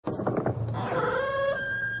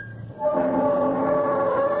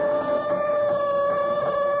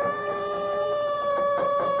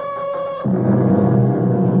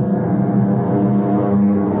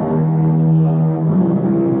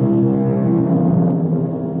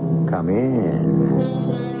Come in.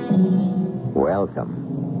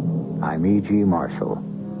 Welcome. I'm E.G. Marshall.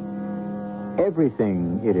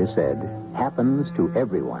 Everything, it is said, happens to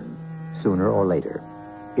everyone, sooner or later,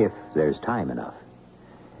 if there's time enough.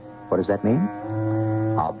 What does that mean?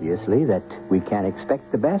 Obviously, that we can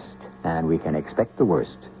expect the best and we can expect the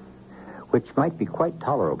worst, which might be quite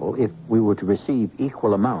tolerable if we were to receive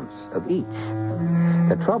equal amounts of each.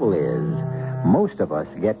 The trouble is, most of us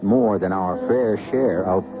get more than our fair share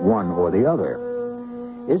of one or the other.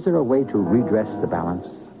 Is there a way to redress the balance?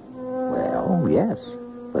 Well, yes,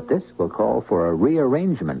 but this will call for a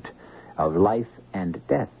rearrangement of life and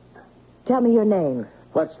death. Tell me your name.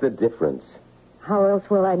 What's the difference? How else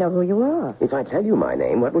will I know who you are? If I tell you my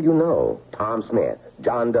name, what will you know? Tom Smith,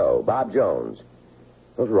 John Doe, Bob Jones.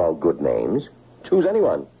 Those are all good names. Choose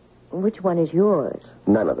anyone. Which one is yours?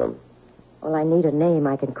 None of them. Well, I need a name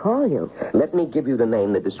I can call you. Let me give you the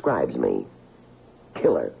name that describes me.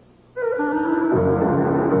 Killer.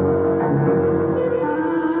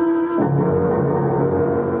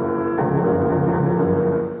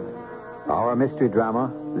 Our mystery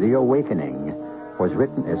drama, The Awakening, was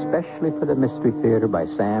written especially for the Mystery Theater by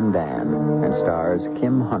Sam Dan and stars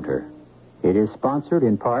Kim Hunter. It is sponsored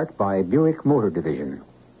in part by Buick Motor Division.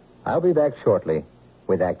 I'll be back shortly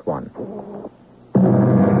with Act One.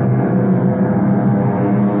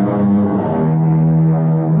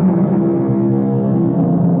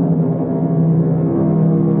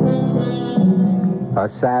 A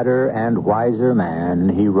sadder and wiser man,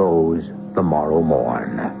 he rose the morrow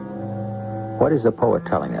morn. What is the poet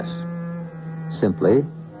telling us? Simply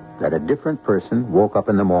that a different person woke up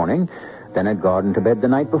in the morning than had gone to bed the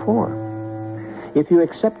night before. If you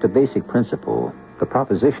accept the basic principle, the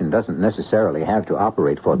proposition doesn't necessarily have to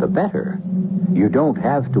operate for the better. You don't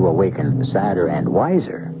have to awaken sadder and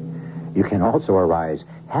wiser. You can also arise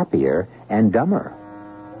happier and dumber.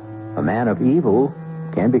 A man of evil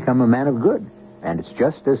can become a man of good, and it's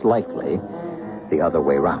just as likely the other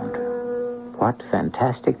way round. What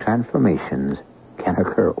fantastic transformations can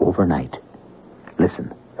occur overnight.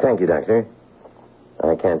 Listen. Thank you, Doctor.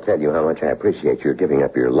 I can't tell you how much I appreciate your giving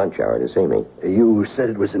up your lunch hour to see me. You said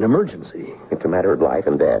it was an emergency. It's a matter of life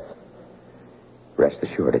and death. Rest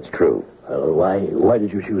assured, it's true. Why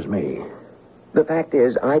did you choose me? The fact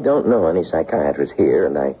is, I don't know any psychiatrists here,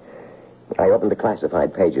 and I opened the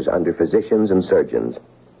classified pages under physicians and surgeons,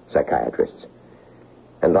 psychiatrists.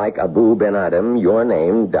 And like Abu Ben Adam, your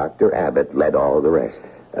name, Dr. Abbott, led all the rest.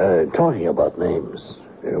 Talking about names,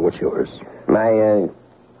 what's yours? My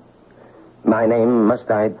name,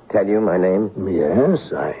 must I tell you my name?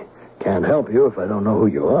 Yes, I can't help you if I don't know who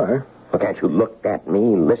you are. Well, can't you look at me,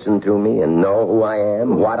 listen to me, and know who I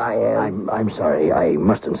am, what I am? I'm sorry. I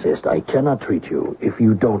must insist. I cannot treat you if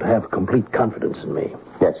you don't have complete confidence in me.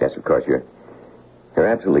 Yes, of course. You're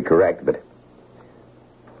absolutely correct, but...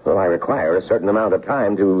 Well, I require a certain amount of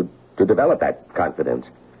time to develop that confidence.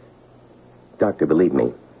 Doctor, believe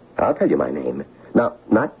me, I'll tell you my name. Now,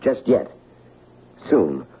 not just yet.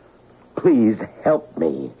 Soon. Please help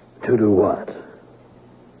me. To do what?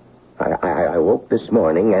 I woke this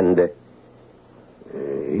morning and...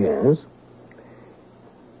 Yes?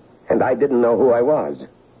 And I didn't know who I was.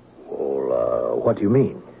 Well, what do you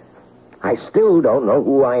mean? I still don't know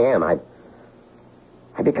who I am. I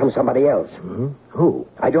become somebody else. Mm-hmm. Who?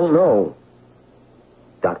 I don't know.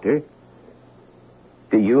 Doctor,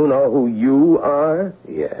 do you know who you are?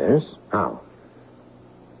 Yes. How?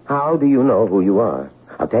 How do you know who you are?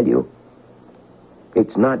 I'll tell you.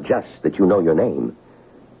 It's not just that you know your name.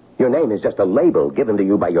 Your name is just a label given to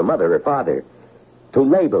you by your mother or father to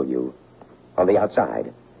label you on the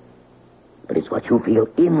outside. But it's what you feel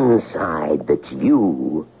inside that's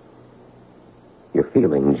you. Your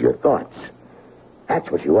feelings, your thoughts. That's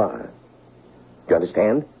what you are. Do you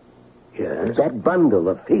understand? Yes. That bundle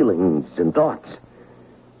of feelings and thoughts.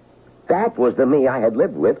 That was the me I had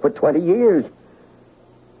lived with for 20 years.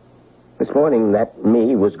 This morning, that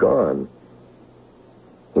me was gone.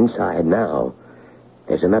 Inside now,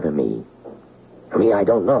 there's another me. A me I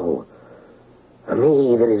don't know. A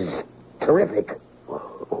me that is terrific.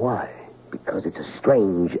 Why? Because it's a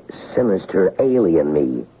strange, sinister, alien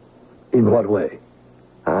me. In what way?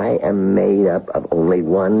 I am made up of only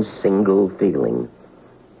one single feeling.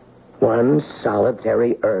 One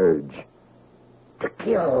solitary urge. To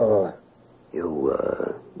kill.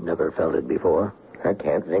 You, never felt it before? I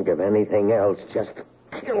can't think of anything else. Just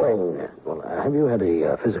killing. Well, have you had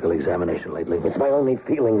a physical examination lately? It's my only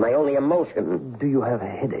feeling, my only emotion. Do you have a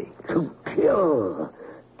headache? To kill.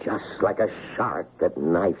 Just like a shark that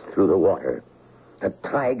knifes through the water. A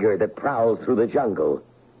tiger that prowls through the jungle.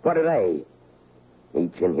 What are they?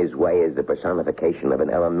 Each in his way is the personification of an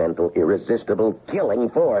elemental, irresistible, killing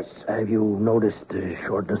force. Have you noticed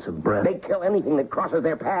shortness of breath? They kill anything that crosses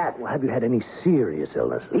their path. Well, have you had any serious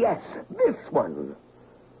illness? Yes, this one.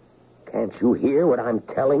 Can't you hear what I'm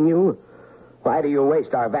telling you? Why do you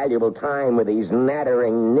waste our valuable time with these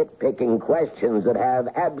nattering, nitpicking questions that have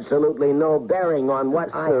absolutely no bearing on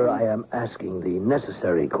what Sir, I am asking the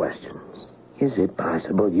necessary questions. Is it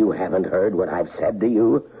possible you haven't heard what I've said to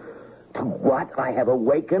you? To what I have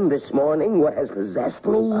awakened this morning? What has possessed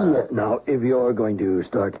me? Now, if you're going to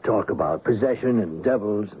start to talk about possession and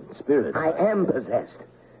devils and spirits... I am possessed.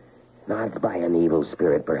 Not by an evil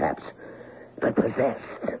spirit, perhaps, but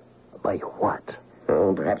possessed. By what?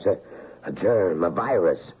 Oh, perhaps a germ, a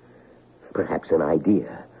virus. Perhaps an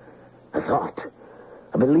idea, a thought,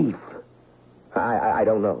 a belief. I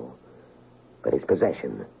don't know. But it's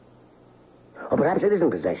possession. Or perhaps it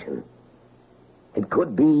isn't possession. It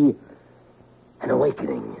could be an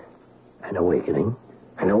awakening. An awakening?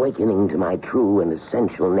 An awakening to my true and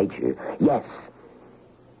essential nature. Yes.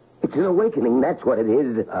 It's an awakening, that's what it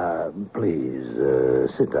is. Please,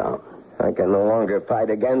 sit down. I can no longer fight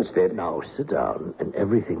against it. Now, sit down, and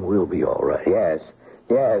everything will be all right. Yes,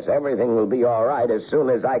 everything will be all right as soon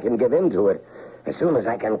as I can get into it. As soon as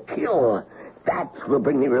I can kill. That will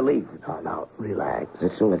bring me relief. Now, relax.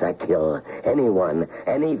 As soon as I kill anyone,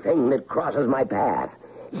 anything that crosses my path.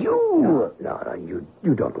 You! No,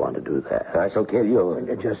 you don't want to do that. I shall kill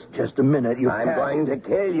you. Just a minute. I'm going to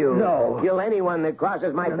kill you. No. Kill anyone that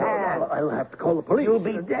crosses my path. No, I'll have to call the police. You'll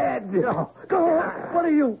be dead. No. What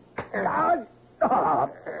are you... How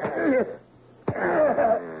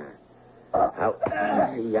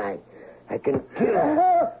easy I can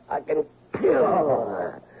kill. I can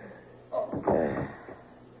kill.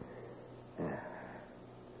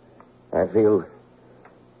 I feel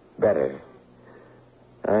better.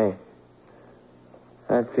 I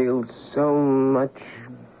feel so much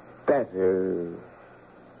better.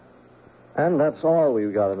 And that's all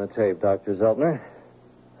we've got on the tape, Dr. Zeltner.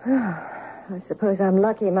 I suppose I'm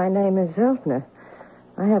lucky my name is Zeltner.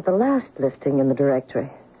 I have the last listing in the directory.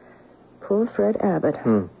 Poor Fred Abbott.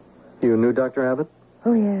 You knew Dr. Abbott?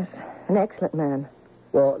 Oh, yes. An excellent man.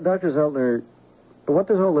 Well, Dr. Zeltner, what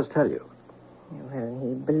does all this tell you? Well,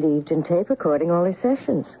 he believed in tape recording all his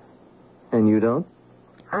sessions. And you don't?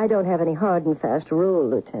 I don't have any hard and fast rule,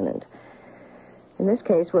 Lieutenant. In this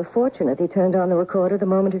case, we're fortunate he turned on the recorder the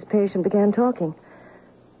moment his patient began talking.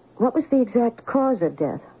 What was the exact cause of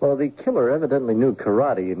death? Well, the killer evidently knew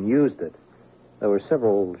karate and used it. There were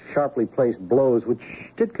several sharply placed blows which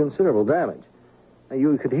did considerable damage. Now,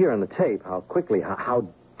 you could hear on the tape how quickly, how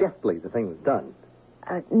deftly the thing was done.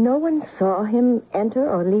 No one saw him enter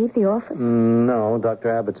or leave the office? No, Dr.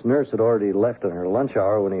 Abbott's nurse had already left on her lunch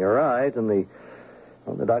hour when he arrived, and the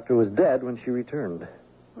doctor was dead when she returned.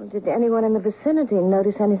 Well, did anyone in the vicinity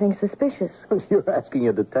notice anything suspicious? You're asking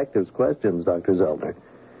a detective's questions, Dr. Zeltner.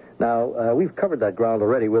 Now, we've covered that ground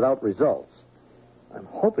already without results. I'm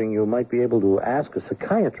hoping you might be able to ask a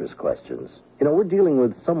psychiatrist questions. You know, we're dealing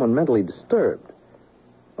with someone mentally disturbed.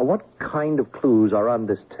 Now, what kind of clues are on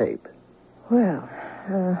this tape? Well,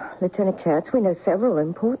 Lieutenant Katz, we know several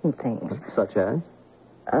important things. Such as?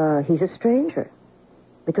 He's a stranger.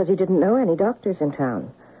 Because he didn't know any doctors in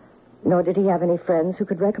town. Nor did he have any friends who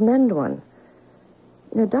could recommend one.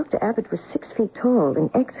 You know, Dr. Abbott was 6 feet tall, in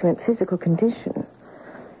excellent physical condition.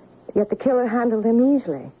 Yet the killer handled him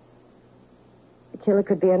easily. The killer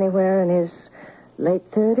could be anywhere in his late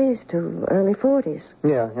 30s to early 40s.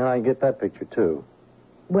 Yeah, I get that picture, too.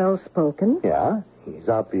 Well-spoken. Yeah, he's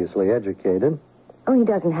obviously educated. Oh, he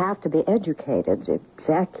doesn't have to be educated.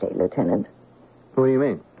 Exactly, Lieutenant. What do you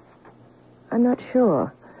mean? I'm not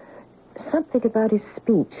sure. Something about his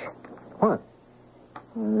speech. What?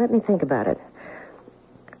 Well, let me think about it.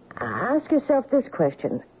 Ask yourself this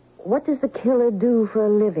question. What does the killer do for a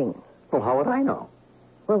living? Well, how would I know?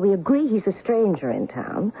 Well, we agree he's a stranger in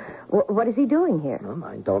town. What is he doing here? Well,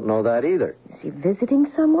 I don't know that either. Is he visiting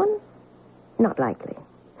someone? Not likely.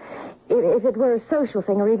 If it were a social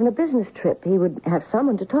thing or even a business trip, he would have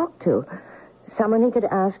someone to talk to. Someone he could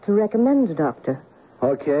ask to recommend a doctor.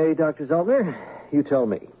 Okay, Dr. Zeltner, you tell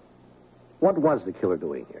me. What was the killer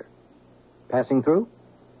doing here? Passing through?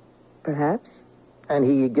 Perhaps. And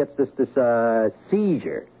he gets this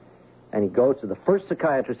seizure, and he goes to the first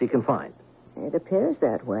psychiatrist he can find. It appears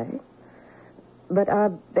that way. But our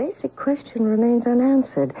basic question remains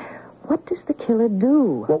unanswered. What does the killer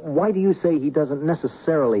do? Well, why do you say he doesn't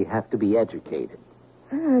necessarily have to be educated?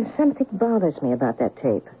 Something bothers me about that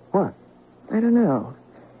tape. What? I don't know.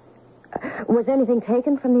 Was anything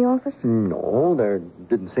taken from the office? No, there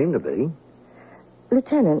didn't seem to be.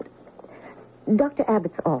 Lieutenant, Dr.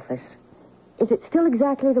 Abbott's office. Is it still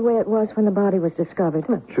exactly the way it was when the body was discovered?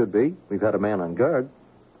 It should be. We've had a man on guard.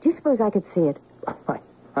 Do you suppose I could see it?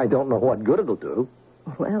 I don't know what good it'll do.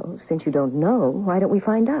 Well, since you don't know, why don't we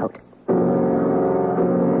find out?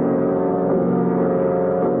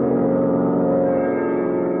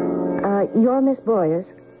 You're Miss Boyers?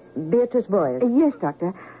 Beatrice Boyers? Yes,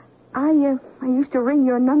 Doctor. I used to ring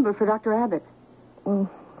your number for Dr. Abbott. Well,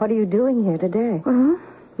 what are you doing here today?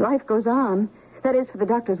 Life goes on. That is, for the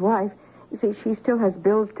doctor's wife. You see, she still has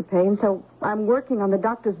bills to pay, and so I'm working on the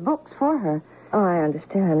doctor's books for her. Oh, I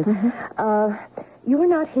understand. You were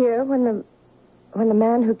not here when the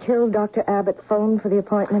man who killed Dr. Abbott phoned for the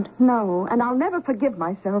appointment? No, and I'll never forgive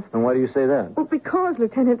myself. And why do you say that? Well, because,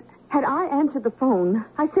 Lieutenant, had I answered the phone,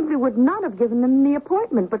 I simply would not have given them the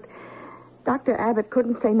appointment, but Dr. Abbott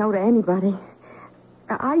couldn't say no to anybody.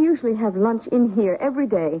 I usually have lunch in here every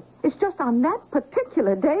day. It's just on that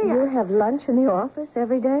particular day. You have lunch in the office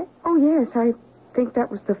every day? Oh, yes. I think that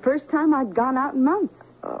was the first time I'd gone out in months.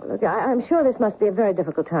 Oh, look, I'm sure this must be a very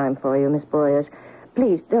difficult time for you, Miss Boyers.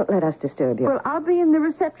 Please, don't let us disturb you. Well, I'll be in the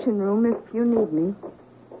reception room if you need me.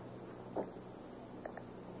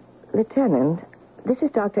 Lieutenant, this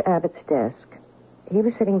is Dr. Abbott's desk. He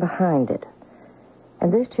was sitting behind it.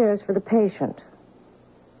 And this chair is for the patient.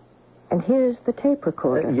 And here's the tape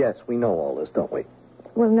recorder. Yes, we know all this, don't we?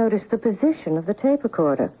 Well, notice the position of the tape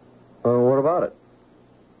recorder. What about it?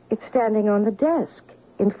 It's standing on the desk,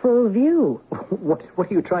 in full view. What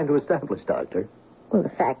are you trying to establish, Doctor? Well, the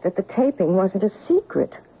fact that the taping wasn't a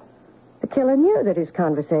secret. The killer knew that his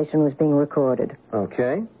conversation was being recorded.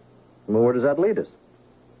 Okay. Well, where does that lead us?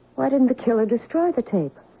 Why didn't the killer destroy the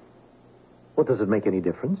tape? What, does it make any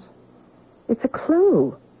difference? It's a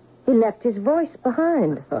clue. He left his voice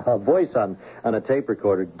behind. A voice on a tape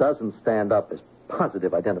recorder doesn't stand up as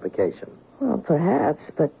positive identification. Well,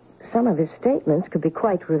 perhaps, but some of his statements could be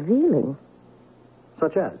quite revealing.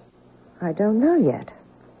 Such as? I don't know yet.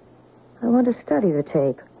 I want to study the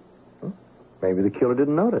tape. Maybe the killer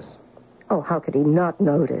didn't notice. Oh, how could he not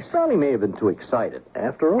notice? Well, he may have been too excited.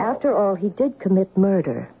 After all. After all, he did commit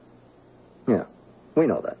murder. Yeah, we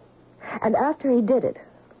know that. And after he did it,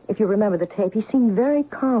 if you remember the tape, he seemed very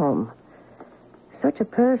calm. Such a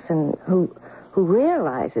person who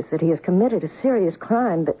realizes that he has committed a serious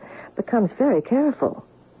crime but becomes very careful.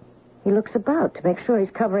 He looks about to make sure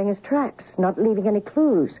he's covering his tracks, not leaving any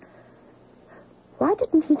clues. Why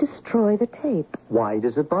didn't he destroy the tape? Why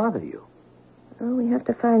does it bother you? Well, we have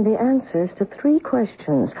to find the answers to 3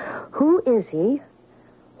 questions. Who is he?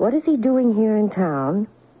 What is he doing here in town?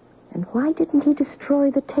 And why didn't he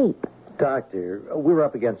destroy the tape? Doctor, we're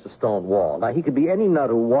up against a stone wall. Now, he could be any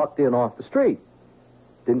nut who walked in off the street.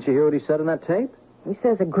 Didn't you hear what he said in that tape? He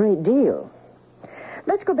says a great deal.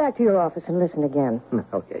 Let's go back to your office and listen again.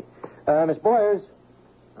 Okay. Miss Boyers,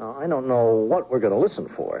 I don't know what we're going to listen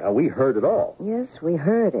for. We heard it all. Yes, we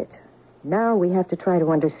heard it. Now we have to try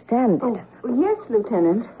to understand it. Oh, yes,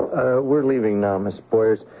 Lieutenant. We're leaving now, Miss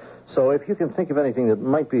Boyers. So if you can think of anything that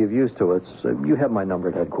might be of use to us, you have my number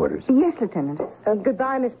at headquarters. Yes, Lieutenant.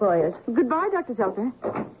 Goodbye, Miss Boyers. Goodbye, Dr. Zelter.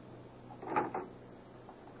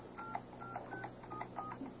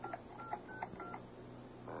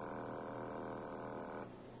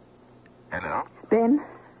 Hello? Ben?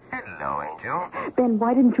 Hello, Angel. Ben,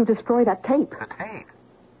 why didn't you destroy that tape? The tape.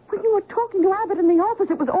 When you were talking to Abbott in the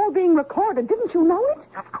office, it was all being recorded. Didn't you know it?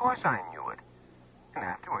 Of course I knew it. And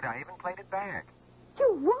afterward, I even played it back.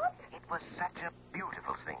 You what? It was such a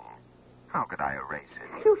beautiful scene. How could I erase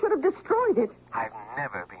it? You should have destroyed it. I've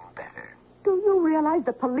never been better. Do you realize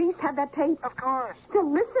the police had that tape? Of course.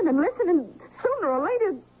 They'll listen, and sooner or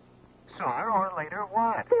later, Sooner or later,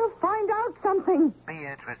 what? they'll find out something.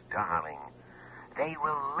 Beatrice, darling, they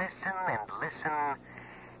will listen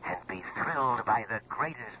and be thrilled by the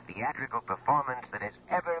greatest theatrical performance that has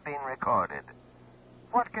ever been recorded.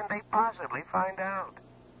 What can they possibly find out?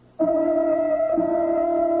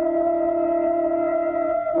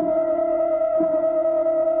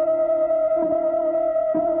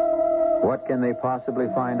 What can they possibly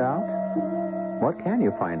find out? What can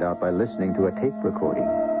you find out by listening to a tape recording?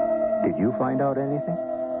 Did you find out anything?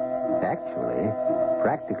 Actually,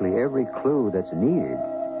 practically every clue that's needed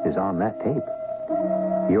is on that tape.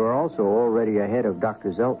 You are also already ahead of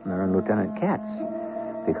Dr. Zeltner and Lieutenant Katz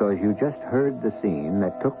because you just heard the scene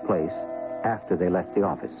that took place after they left the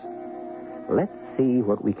office. Let's see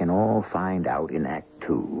what we can all find out in Act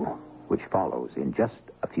 2, which follows in just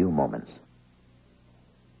a few moments.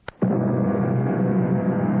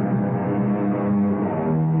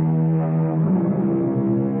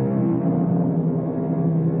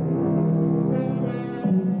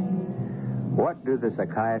 What do the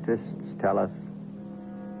psychiatrists tell us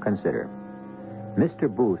Consider.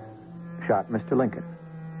 Mr. Booth shot Mr. Lincoln.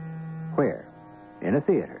 Where? In a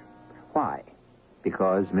theater. Why?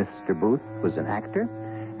 Because Mr. Booth was an actor,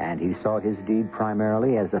 and he saw his deed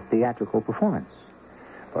primarily as a theatrical performance.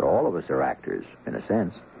 But all of us are actors, in a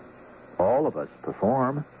sense. All of us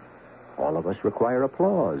perform. All of us require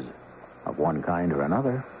applause of one kind or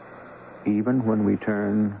another, even when we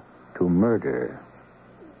turn to murder.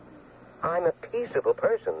 I'm a peaceable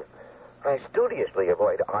person. I studiously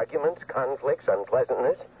avoid arguments, conflicts,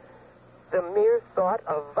 unpleasantness. The mere thought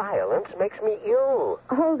of violence makes me ill.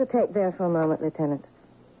 Hold the tape there for a moment, Lieutenant.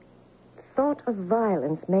 Thought of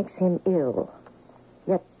violence makes him ill.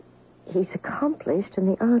 Yet he's accomplished in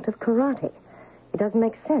the art of karate. It doesn't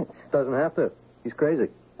make sense. Doesn't have to. He's crazy.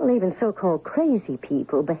 Well, even so-called crazy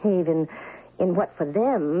people behave in what for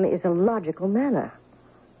them is a logical manner.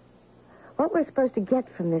 What we're supposed to get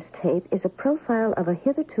from this tape is a profile of a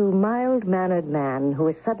hitherto mild-mannered man who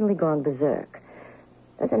has suddenly gone berserk.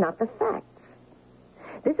 Those are not the facts.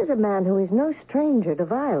 This is a man who is no stranger to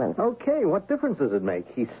violence. Okay, what difference does it make?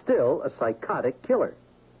 He's still a psychotic killer.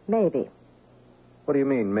 Maybe. What do you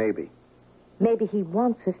mean, maybe? Maybe he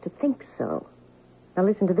wants us to think so. Now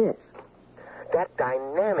listen to this. That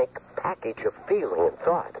dynamic package of feeling and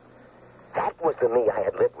thought, that was the me I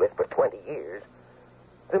had lived with for 20 years.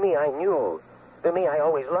 The me I knew. The me I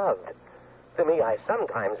always loved. The me I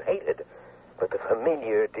sometimes hated. But the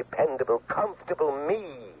familiar, dependable, comfortable me.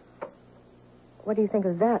 What do you think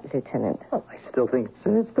of that, Lieutenant? Oh, I still think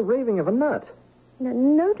it's the raving of a nut. Now,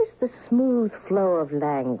 notice the smooth flow of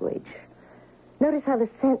language. Notice how the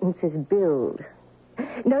sentences build.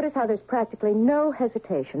 Notice how there's practically no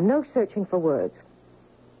hesitation, no searching for words.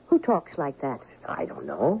 Who talks like that? I don't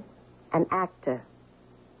know. An actor.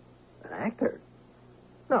 An actor?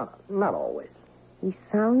 No, not always. He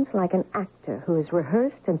sounds like an actor who has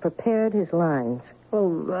rehearsed and prepared his lines.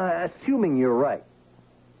 Well, assuming you're right.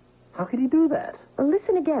 How could he do that? Well,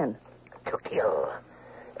 listen again. To kill.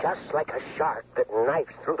 Just like a shark that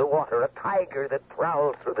knifes through the water, a tiger that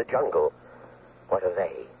prowls through the jungle. What are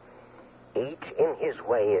they? Each in his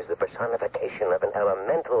way is the personification of an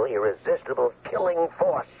elemental, irresistible killing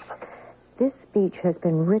force. This speech has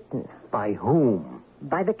been written. By whom?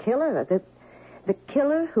 By the killer. The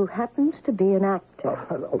killer who happens to be an actor.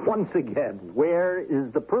 Once again, where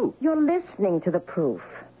is the proof? You're listening to the proof.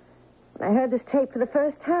 When I heard this tape for the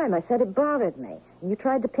first time, I said it bothered me. And you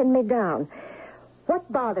tried to pin me down.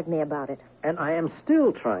 What bothered me about it? And I am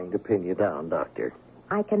still trying to pin you down, Doctor.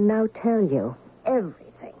 I can now tell you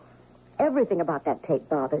everything. Everything about that tape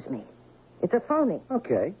bothers me. It's a phony.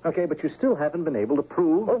 Okay, but you still haven't been able to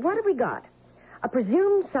prove... Well, what have we got? A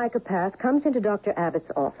presumed psychopath comes into Dr.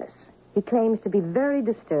 Abbott's office. He claims to be very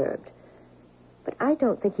disturbed. But I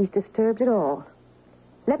don't think he's disturbed at all.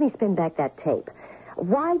 Let me spin back that tape.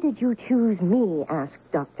 Why did you choose me? Asked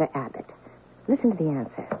Dr. Abbott. Listen to the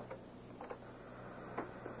answer.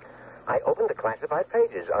 I opened the classified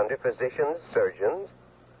pages under physicians, surgeons,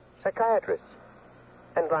 psychiatrists.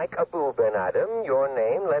 And like Abu Ben Adam, your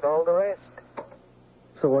name led all the rest.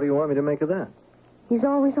 So what do you want me to make of that? He's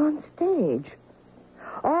always on stage.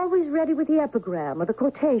 Always ready with the epigram or the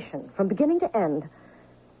quotation from beginning to end.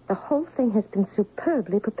 The whole thing has been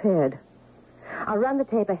superbly prepared. I'll run the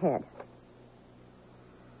tape ahead.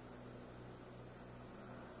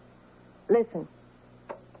 Listen.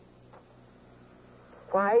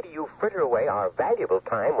 Why do you fritter away our valuable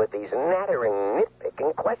time with these nattering,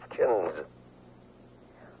 nitpicking questions?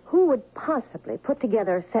 Who would possibly put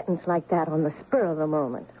together a sentence like that on the spur of the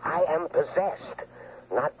moment? I am possessed.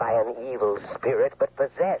 Not by an evil spirit, but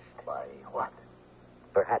possessed. By what?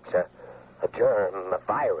 Perhaps a germ, a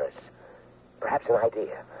virus. Perhaps an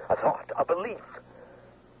idea, a thought, a belief.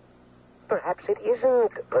 Perhaps it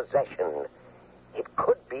isn't possession. It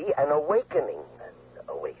could be an awakening. An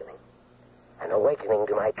awakening? An awakening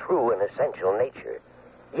to my true and essential nature.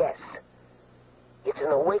 Yes, it's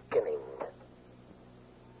an awakening.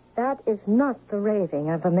 That is not the raving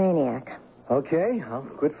of a maniac. Okay, I'll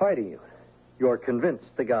quit fighting you. You're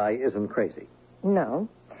convinced the guy isn't crazy. No,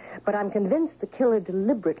 but I'm convinced the killer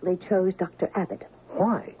deliberately chose Dr. Abbott.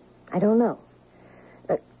 Why? I don't know.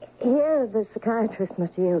 Here, the psychiatrist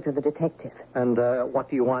must yield to the detective. And what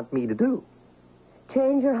do you want me to do?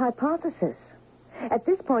 Change your hypothesis. At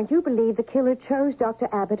this point, you believe the killer chose Dr.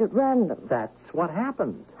 Abbott at random. That's what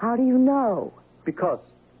happened. How do you know? Because...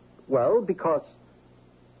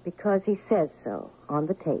 Because he says so on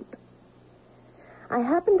the tape. I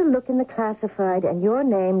happened to look in the classified, and your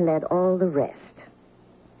name led all the rest.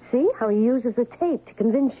 See how he uses the tape to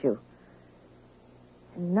convince you.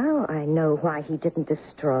 And now I know why he didn't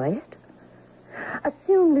destroy it.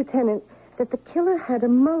 Assume, Lieutenant, that the killer had a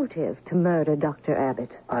motive to murder Dr.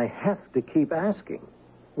 Abbott. I have to keep asking.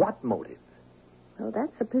 What motive? Well,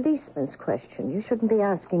 that's a policeman's question. You shouldn't be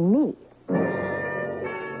asking me.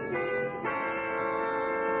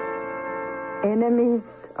 Enemies?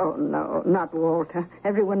 Oh, no, not Walter.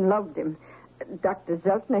 Everyone loved him. Dr.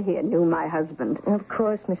 Zeltner here knew my husband. Of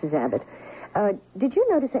course, Mrs. Abbott. Did you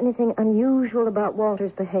notice anything unusual about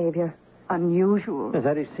Walter's behavior? Unusual? Is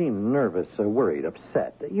that he seemed nervous, worried,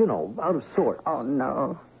 upset. You know, out of sorts. Oh,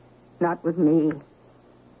 no. Not with me.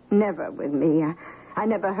 Never with me. I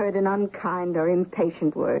never heard an unkind or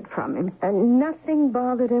impatient word from him. And nothing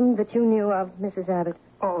bothered him that you knew of, Mrs. Abbott?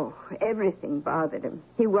 Oh, everything bothered him.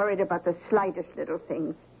 He worried about the slightest little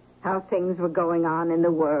things. How things were going on in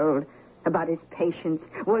the world. About his patients.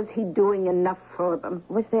 Was he doing enough for them?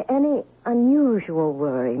 Was there any unusual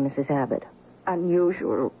worry, Mrs. Abbott?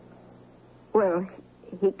 Unusual? Well,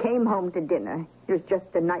 he came home to dinner. It was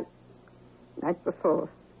just the night before.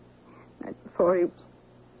 Night before he was...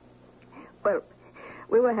 Well,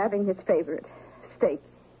 we were having his favorite, steak.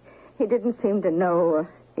 He didn't seem to know or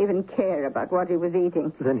even care about what he was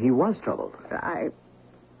eating. Then he was troubled.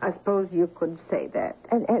 I suppose you could say that.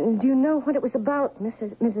 And do you know what it was about,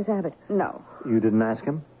 Mrs. Abbott? No. You didn't ask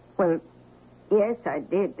him? Well, yes, I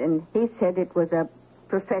did. And he said it was a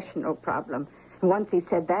professional problem. Once he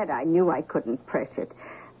said that, I knew I couldn't press it.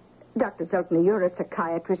 Dr. Zeltner, you're a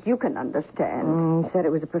psychiatrist. You can understand. He said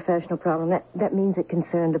it was a professional problem. That means it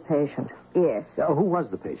concerned a patient. Yes. Who was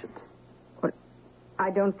the patient? Well, I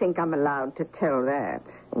don't think I'm allowed to tell that.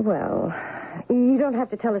 Well, you don't have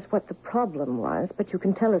to tell us what the problem was, but you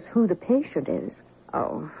can tell us who the patient is.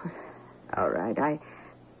 Oh, all right.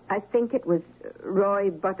 I think it was Roy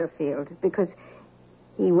Butterfield, because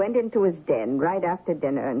he went into his den right after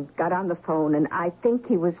dinner and got on the phone, and I think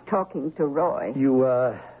he was talking to Roy.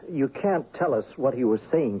 You can't tell us what he was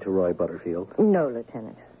saying to Roy Butterfield. No,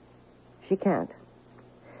 Lieutenant. She can't.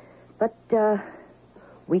 But,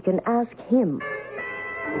 we can ask him.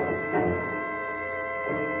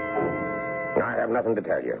 I have nothing to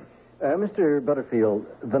tell you. Mr. Butterfield,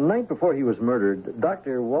 the night before he was murdered,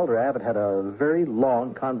 Dr. Walter Abbott had a very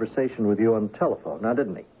long conversation with you on the telephone, now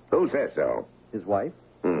didn't he? Who says so? His wife?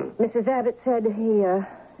 Mrs. Abbott said he,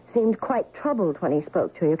 seemed quite troubled when he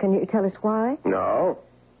spoke to you. Can you tell us why? No.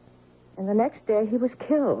 And the next day he was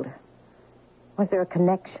killed. Was there a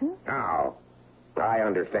connection? Oh, I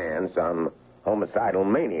understand. Some homicidal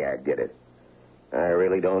maniac did it. I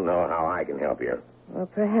really don't know how I can help you. Well,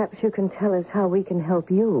 perhaps you can tell us how we can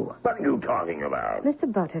help you. What are you talking about?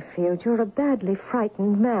 Mr. Butterfield, you're a badly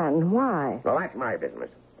frightened man. Why? Well, that's my business.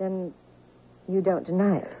 Then you don't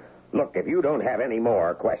deny it. Look, if you don't have any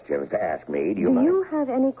more questions to ask me, do you mind? Do you have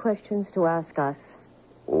any questions to ask us?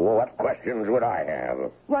 What questions would I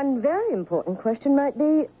have? One very important question might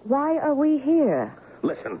be, why are we here?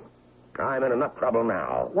 Listen, I'm in enough trouble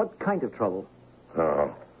now. What kind of trouble?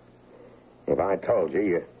 Oh, if I told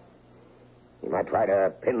you, you might try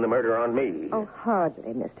to pin the murder on me. Oh,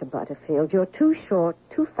 hardly, Mr. Butterfield. You're too short,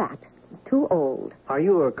 too fat, too old. Are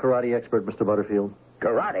you a karate expert, Mr. Butterfield?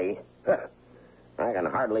 Karate? Huh. I can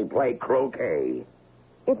hardly play croquet.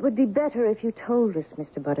 It would be better if you told us,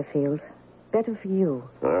 Mr. Butterfield. Better for you.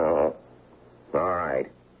 Oh, all right.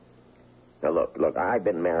 Now, look, I've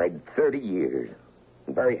been married 30 years.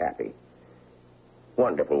 I'm very happy.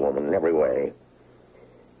 Wonderful woman in every way.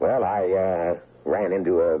 Well, I ran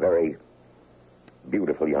into a very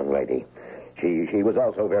beautiful young lady. She was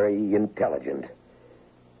also very intelligent.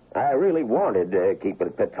 I really wanted to keep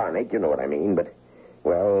it platonic, you know what I mean, but,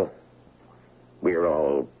 well, we're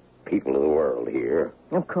all people of the world here.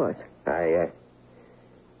 Of course.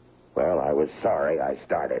 I was sorry I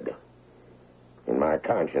started. And my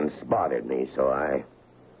conscience bothered me, so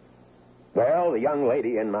the young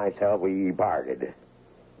lady and myself, we parted.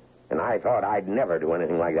 And I thought I'd never do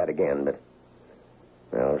anything like that again, but,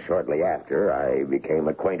 well, shortly after, I became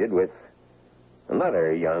acquainted with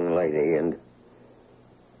another young lady, and,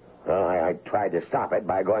 well, I tried to stop it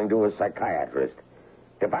by going to a psychiatrist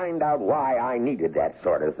to find out why I needed that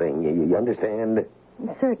sort of thing. You understand?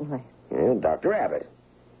 Certainly. Yeah, Dr. Abbott.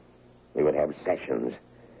 We would have sessions.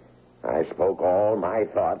 I spoke all my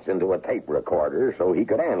thoughts into a tape recorder so he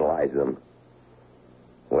could analyze them.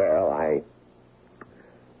 Well, I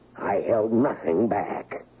held nothing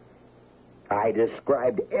back. I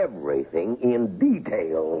described everything in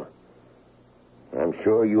detail. I'm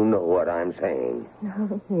sure you know what I'm saying.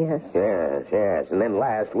 Yes. Yes. And then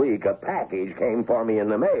last week, a package came for me in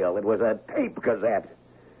the mail. It was a tape cassette.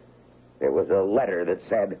 There was a letter that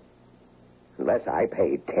said, unless I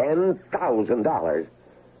paid $10,000,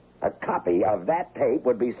 a copy of that tape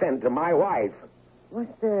would be sent to my wife. Was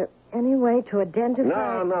there Any way to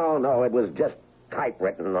identify... No. It was just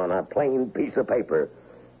typewritten on a plain piece of paper.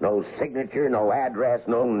 No signature, no address,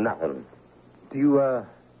 no nothing. Do you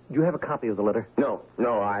have a copy of the letter? No,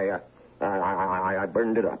 I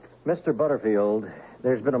burned it up. Mr. Butterfield,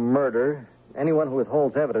 there's been a murder. Anyone who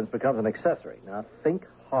withholds evidence becomes an accessory. Now, think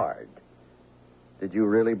hard. Did you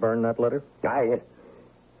really burn that letter? I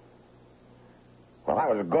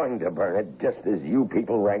was going to burn it just as you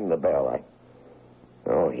people rang the bell. I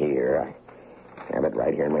have it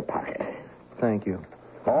right here in my pocket. Thank you.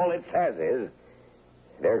 All it says is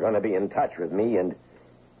they're going to be in touch with me and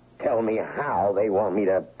tell me how they want me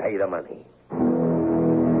to pay the money.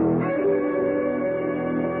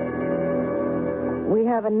 We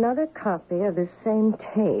have another copy of the same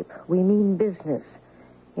tape. We mean business.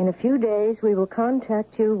 In a few days, we will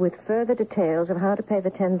contact you with further details of how to pay the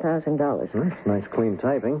 $10,000. Nice clean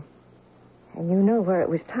typing. And you know where it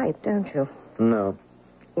was typed, don't you? No.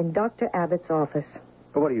 In Dr. Abbott's office.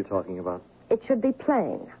 What are you talking about? It should be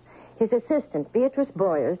plain. His assistant, Beatrice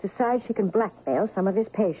Boyers, decides she can blackmail some of his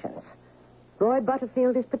patients. Roy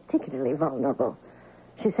Butterfield is particularly vulnerable.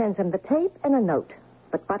 She sends him the tape and a note,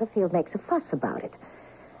 but Butterfield makes a fuss about it.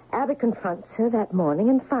 Abbott confronts her that morning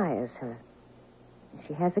and fires her.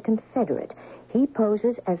 She has a confederate. He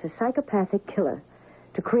poses as a psychopathic killer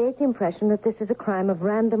to create the impression that this is a crime of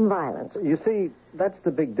random violence. You see, that's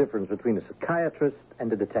the big difference between a psychiatrist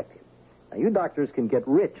and a detective. Now, you doctors can get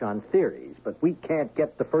rich on theories, but we can't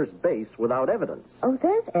get to first base without evidence. Oh,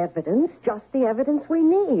 there's evidence, just the evidence we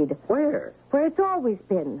need. Where? Where it's always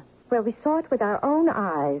been, where we saw it with our own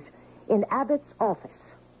eyes, in Abbott's office.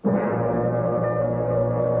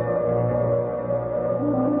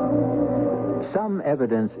 Some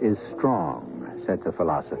evidence is strong, said the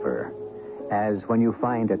philosopher, as when you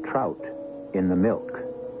find a trout in the milk.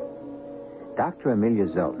 Dr. Amelia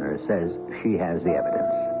Zeltner says she has the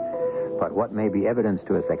evidence. But what may be evidence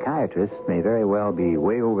to a psychiatrist may very well be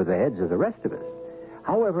way over the heads of the rest of us.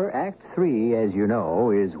 However, Act 3, as you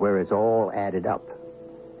know, is where it's all added up.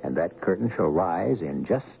 And that curtain shall rise in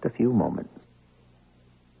just a few moments.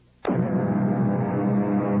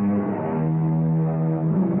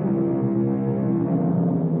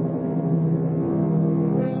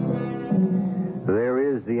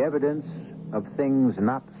 There is the evidence of things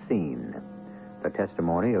not seen, the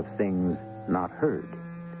testimony of things not heard.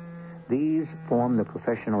 These form the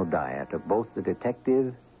professional diet of both the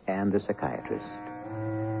detective and the psychiatrist.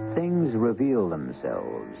 Things reveal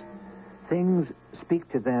themselves. Things speak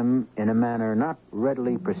to them in a manner not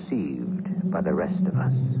readily perceived by the rest of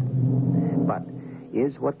us. But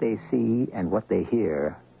is what they see and what they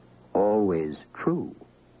hear always true?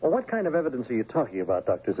 Well, what kind of evidence are you talking about,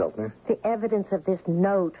 Dr. Zeltner? The evidence of this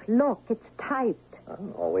note. Look, it's typed.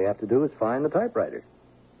 All we have to do is find the typewriter.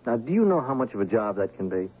 Now, do you know how much of a job that can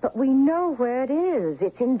be? But we know where it is.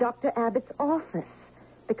 It's in Dr. Abbott's office.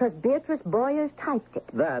 Because Beatrice Boyers typed it.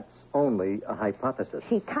 That's only a hypothesis.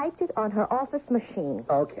 She typed it on her office machine.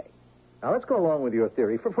 Okay. Now, let's go along with your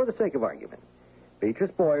theory for the sake of argument.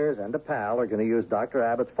 Beatrice Boyers and a pal are going to use Dr.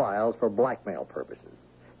 Abbott's files for blackmail purposes.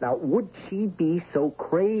 Now, would she be so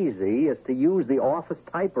crazy as to use the office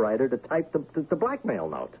typewriter to type the blackmail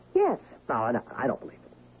note? Yes. No, I don't believe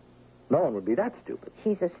it. No one would be that stupid.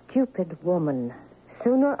 She's a stupid woman.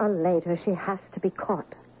 Sooner or later, she has to be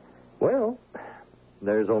caught. Well,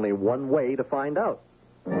 there's only one way to find out.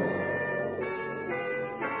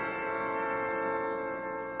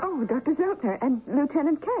 Oh, Dr. Zeltner and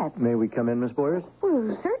Lieutenant Katz. May we come in, Miss Boyers?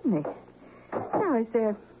 Well, certainly. Now, is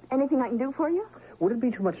there anything I can do for you? Would it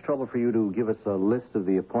be too much trouble for you to give us a list of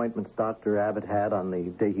the appointments Dr. Abbott had on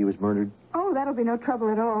the day he was murdered? Oh, that'll be no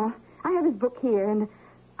trouble at all. I have his book here, and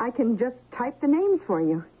I can just type the names for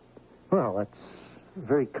you. Well, that's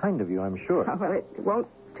very kind of you, I'm sure. Oh, well, it won't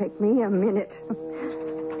take me a minute.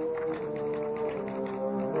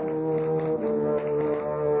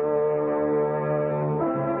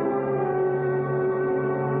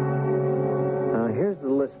 Now, here's the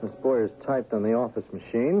list Miss Boyers typed on the office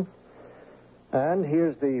machine. And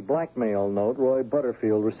here's the blackmail note Roy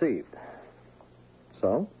Butterfield received.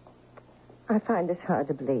 So? I find this hard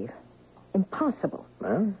to believe. Impossible.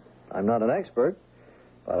 Well, I'm not an expert,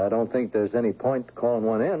 but I don't think there's any point calling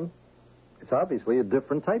one in. It's obviously a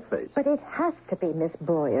different typeface. But it has to be Miss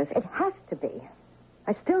Boyers. It has to be.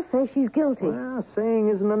 I still say she's guilty. Well,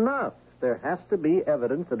 saying isn't enough. There has to be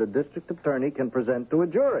evidence that a district attorney can present to a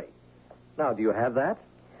jury. Now, do you have that?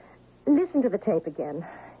 Listen to the tape again.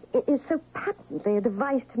 It is so patently a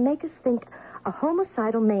device to make us think a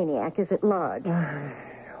homicidal maniac is at large.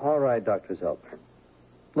 All right, Dr. Zeltner.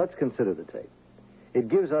 Let's consider the tape. It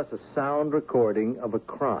gives us a sound recording of a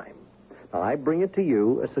crime. Now, I bring it to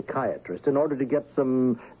you, a psychiatrist, in order to get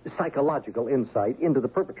some psychological insight into the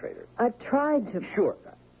perpetrator. I've tried to... Sure.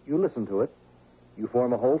 You listen to it. You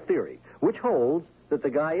form a whole theory, which holds that the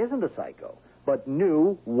guy isn't a psycho, but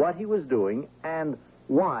knew what he was doing and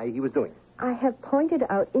why he was doing it. I have pointed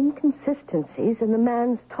out inconsistencies in the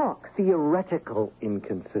man's talk. Theoretical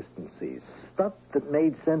inconsistencies. Stuff that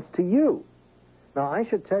made sense to you. Now, I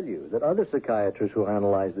should tell you that other psychiatrists who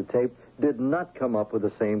analyzed the tape did not come up with the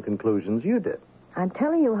same conclusions you did. I'm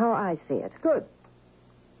telling you how I see it. Good.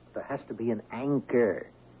 There has to be an anchor.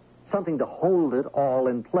 Something to hold it all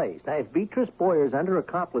in place. Now, if Beatrice Boyers and her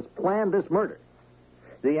accomplice planned this murder,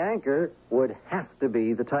 the anchor would have to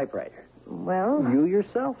be the typewriter. Well... You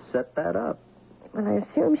yourself set that up. Well, I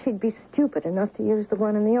assume she'd be stupid enough to use the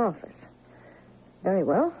one in the office. Very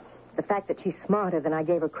well. The fact that she's smarter than I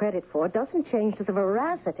gave her credit for doesn't change the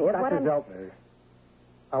veracity of what Dr. I'm... Zeltner,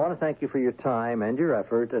 I want to thank you for your time and your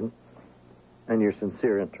effort and your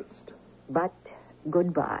sincere interest. But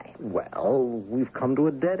goodbye. Well, we've come to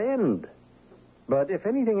a dead end. But if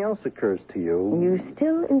anything else occurs to you... You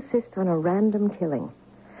still insist on a random killing.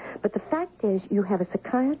 But the fact is, you have a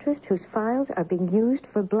psychiatrist whose files are being used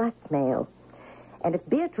for blackmail. And if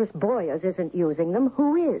Beatrice Boyers isn't using them,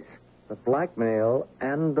 who is? The blackmail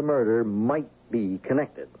and the murder might be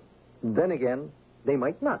connected. Then again, they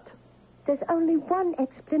might not. There's only one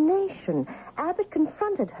explanation. Abbott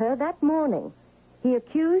confronted her that morning. He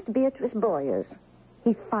accused Beatrice Boyers.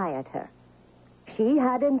 He fired her. She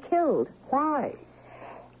had him killed. Why?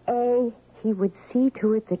 A, he would see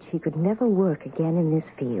to it that she could never work again in this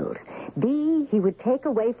field. B, he would take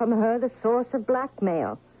away from her the source of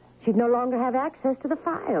blackmail. She'd no longer have access to the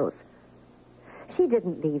files. She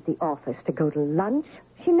didn't leave the office to go to lunch.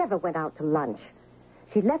 She never went out to lunch.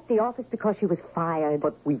 She left the office because she was fired.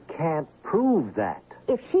 But we can't prove that.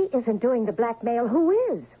 If she isn't doing the blackmail, who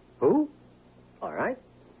is? Who? All right.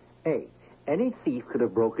 A, any thief could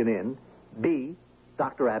have broken in. B,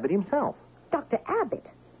 Dr. Abbott himself. Dr. Abbott?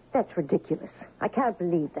 That's ridiculous. I can't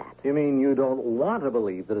believe that. You mean you don't want to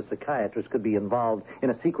believe that a psychiatrist could be involved in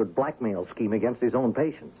a secret blackmail scheme against his own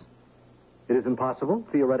patients? It isn't possible,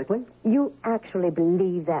 theoretically? You actually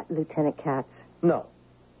believe that, Lieutenant Katz? No.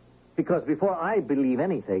 Because before I believe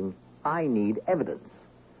anything, I need evidence.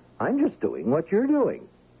 I'm just doing what you're doing.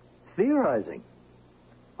 Theorizing.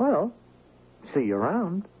 Well, see you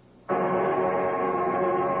around.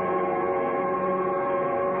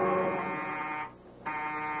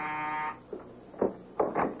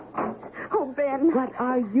 Oh, Ben. What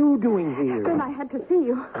are you doing here? Ben, I had to see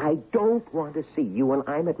you. I don't want to see you when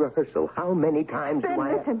I'm at rehearsal. How many times Ben, do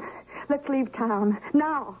I... listen. Let's leave town.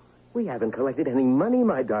 Now. We haven't collected any money,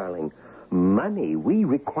 my darling. Money. We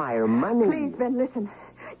require money. Please, Ben, listen.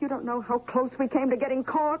 You don't know how close we came to getting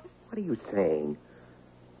caught. What are you saying?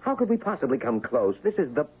 How could we possibly come close? This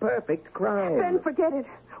is the perfect crime. Ben, forget it.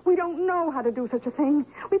 We don't know how to do such a thing.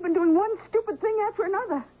 We've been doing one stupid thing after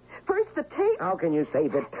another. First, the tape. How can you say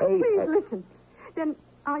the tape? Please, listen. Then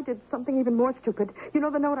I did something even more stupid. You know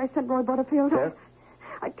the note I sent Roy Butterfield? Huh?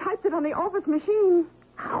 I typed it on the office machine.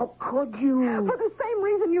 How could you? For the same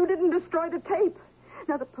reason you didn't destroy the tape.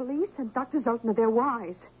 Now, the police and Dr. Zeltner, they're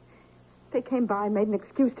wise. They came by and made an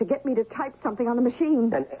excuse to get me to type something on the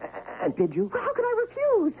machine. And did you? Well, how could I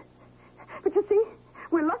refuse? But you see,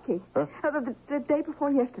 we're lucky. Huh? The day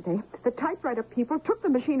before yesterday, the typewriter people took the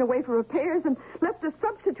machine away for repairs and left a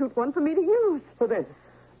substitute one for me to use. Well,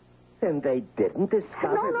 then they didn't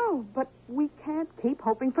discover... No, but we can't keep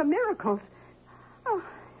hoping for miracles. Oh,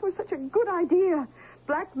 it was such a good idea.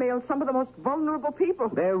 Blackmail some of the most vulnerable people.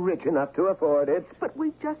 They're rich enough to afford it. But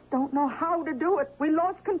we just don't know how to do it. We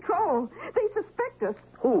lost control. They suspect us.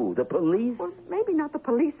 Who, the police? Well, maybe not the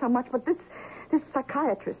police so much, but this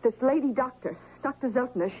psychiatrist, this lady doctor, Dr.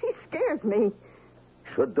 Zeltner, she scares me.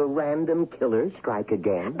 Should the random killer strike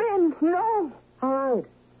again? Ben, no. All right.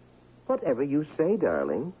 Whatever you say,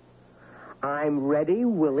 darling. I'm ready,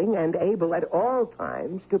 willing, and able at all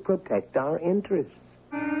times to protect our interests.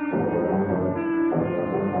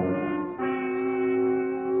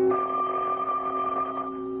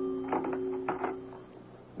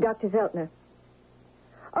 Dr. Zeltner.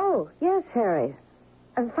 Oh, yes, Harry.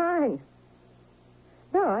 I'm fine.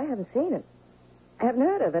 No, I haven't seen it. I haven't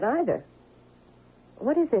heard of it either.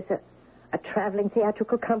 What is this, a traveling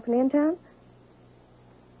theatrical company in town?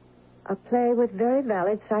 A play with very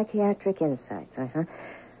valid psychiatric insights, uh-huh.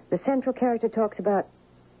 The central character talks about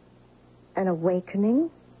an awakening.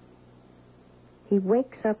 He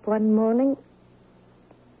wakes up one morning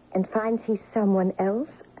and finds he's someone else,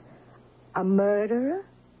 a murderer.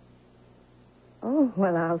 Oh,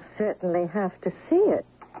 well, I'll certainly have to see it.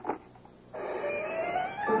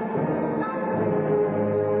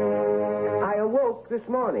 this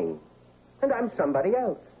morning, and I'm somebody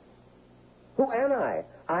else. Who am I?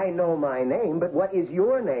 I know my name, but what is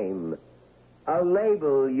your name? A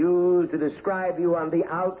label used to describe you on the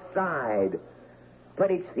outside, but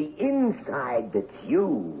it's the inside that's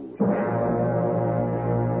you.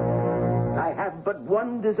 I have but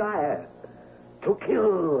one desire, to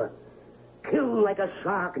kill. Kill like a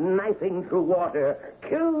shark knifing through water.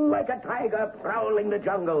 Kill like a tiger prowling the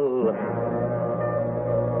jungle.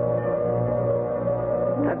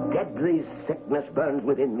 A deadly sickness burns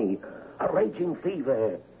within me, a raging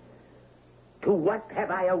fever. To what have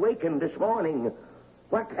I awakened this morning?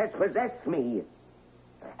 What has possessed me?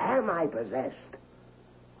 Am I possessed?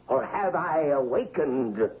 Or have I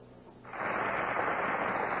awakened?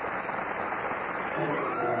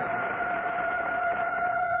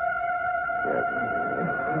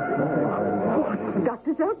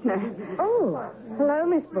 Dr. Zeltner. Oh, hello,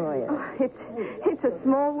 Miss Boyer. It's a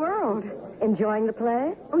small world. Enjoying the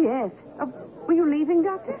play? Oh, yes. Were you leaving,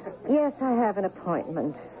 Doctor? Yes, I have an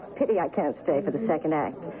appointment. Pity I can't stay for the second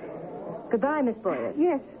act. Goodbye, Miss Boyer.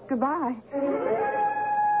 Yes, goodbye.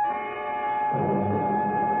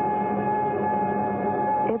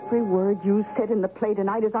 Every word you said in the play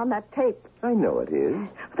tonight is on that tape. I know it is.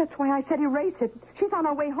 That's why I said erase it. She's on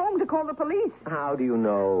her way home to call the police. How do you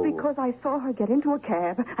know? Because I saw her get into a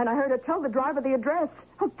cab, and I heard her tell the driver the address.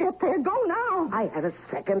 Oh, get there. Go now. I have a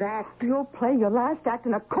second act. You'll play your last act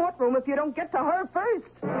in a courtroom if you don't get to her first.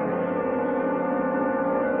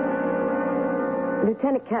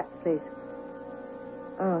 Lieutenant Katz, please.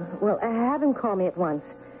 Well, have him call me at once.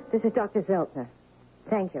 This is Dr. Zeltner.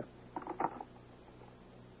 Thank you.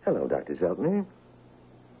 Hello, Dr. Zeltner.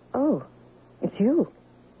 Oh, it's you.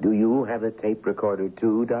 Do you have a tape recorder,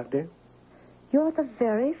 too, Doctor? You're the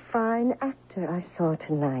very fine actor I saw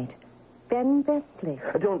tonight. Ben Bentley.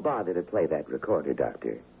 Don't bother to play that recorder,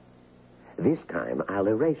 Doctor. This time, I'll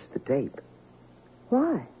erase the tape.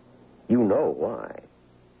 Why? You know why.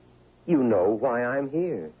 You know why I'm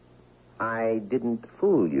here. I didn't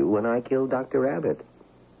fool you when I killed Dr. Abbott.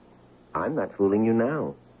 I'm not fooling you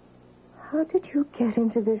now. How did you get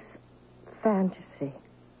into this fantasy?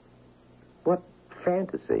 What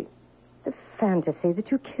fantasy? The fantasy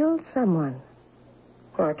that you killed someone.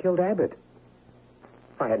 Well, I killed Abbott.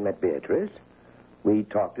 I had met Beatrice. We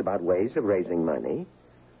talked about ways of raising money.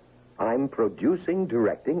 I'm producing,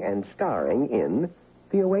 directing, and starring in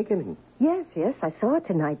The Awakening. Yes, I saw it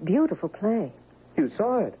tonight. Beautiful play. You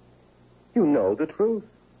saw it. You know the truth.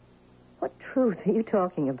 What truth are you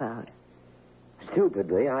talking about?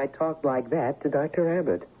 Stupidly, I talked like that to Dr.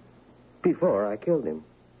 Abbott before I killed him.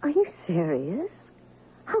 Are you serious?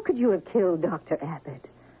 How could you have killed Dr. Abbott?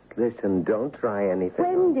 Listen, don't try anything.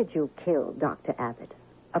 When did you kill Dr. Abbott?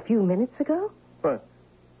 A few minutes ago? What?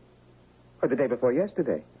 Or the day before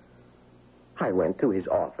yesterday. I went to his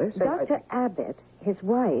office. Dr. Abbott, his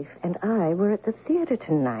wife, and I were at the theater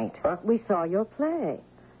tonight. Huh? We saw your play.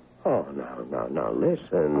 Oh, now,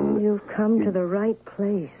 listen. You've come to the right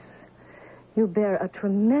place. You bear a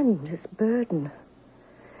tremendous burden.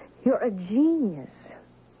 You're a genius.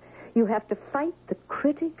 You have to fight the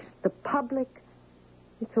critics, the public.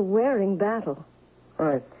 It's a wearing battle.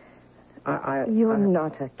 You're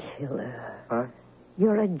not a killer.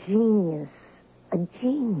 You're a genius. A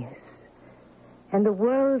genius. And the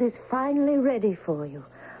world is finally ready for you.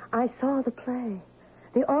 I saw the play.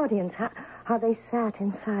 The audience, how they sat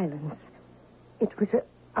in silence. It was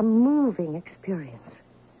a moving experience.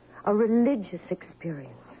 A religious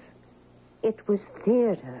experience. It was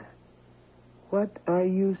theater. What are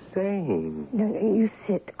you saying? No, you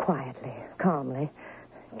sit quietly, calmly.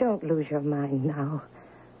 Don't lose your mind now.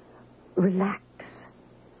 Relax.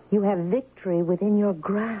 You have victory within your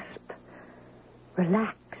grasp.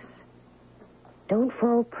 Relax. Don't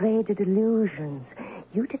fall prey to delusions.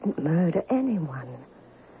 You didn't murder anyone.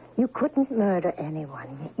 You couldn't murder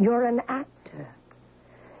anyone. You're an actor.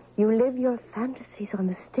 You live your fantasies on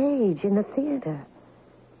the stage, in the theater.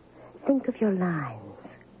 Think of your lines.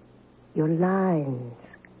 Your lines.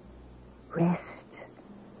 Rest.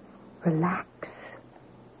 Relax.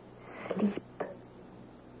 Sleep.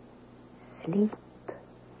 Sleep.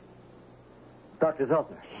 Dr.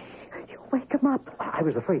 Zeltner. You wake him up. I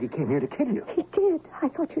was afraid he came here to kill you. He did. I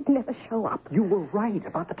thought you'd never show up. You were right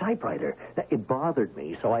about the typewriter. It bothered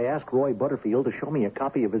me, so I asked Roy Butterfield to show me a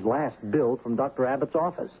copy of his last bill from Dr. Abbott's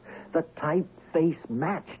office. The typeface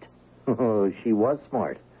matched. Oh, she was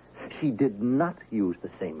smart. She did not use the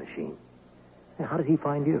same machine. How did he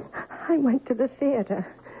find you? I went to the theater.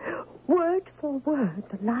 Word for word,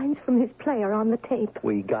 the lines from his play are on the tape.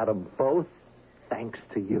 We got them both thanks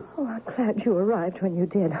to you. Oh, I'm glad you arrived when you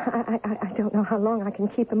did. I don't know how long I can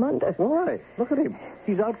keep him under. Why? Look at him.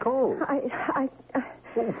 He's out cold.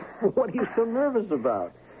 What are you so nervous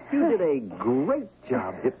about? You did a great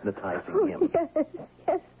job hypnotizing him.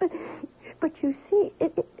 Yes, but you see,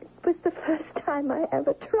 it was the first time I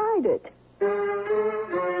ever tried it.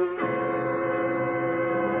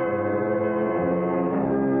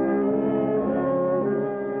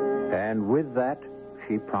 And with that,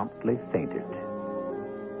 she promptly fainted.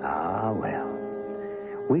 Ah, well.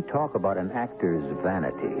 We talk about an actor's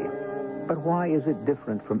vanity, but why is it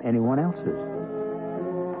different from anyone else's?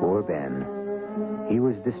 Poor Ben. He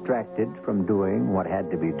was distracted from doing what had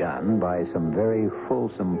to be done by some very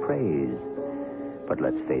fulsome praise. But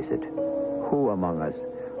let's face it, who among us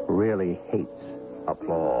really hates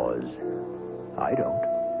applause? I don't.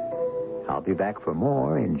 I'll be back for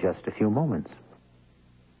more in just a few moments.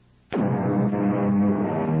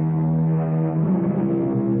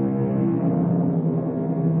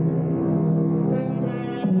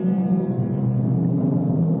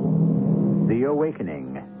 The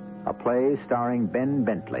Awakening, a play starring Ben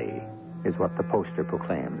Bentley, is what the poster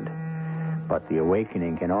proclaimed. But The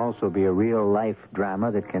Awakening can also be a real-life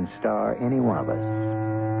drama that can star any one of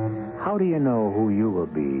us. How do you know who you will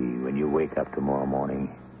be when you wake up tomorrow morning?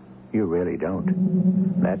 You really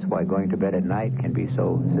don't. That's why going to bed at night can be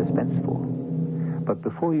so suspenseful. But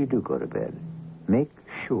before you do go to bed, make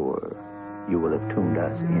sure you will have tuned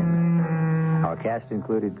us in. Our cast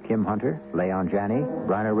included Kim Hunter, Leon Janney,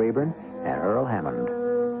 Bryna Rayburn, and Earl Hammond.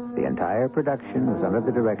 The entire production was under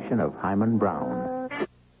the direction of Hyman Brown.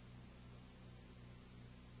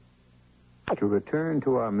 To return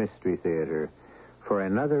to our Mystery Theater for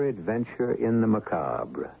another adventure in the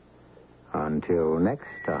macabre. Until next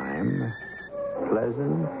time,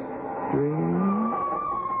 pleasant dreams.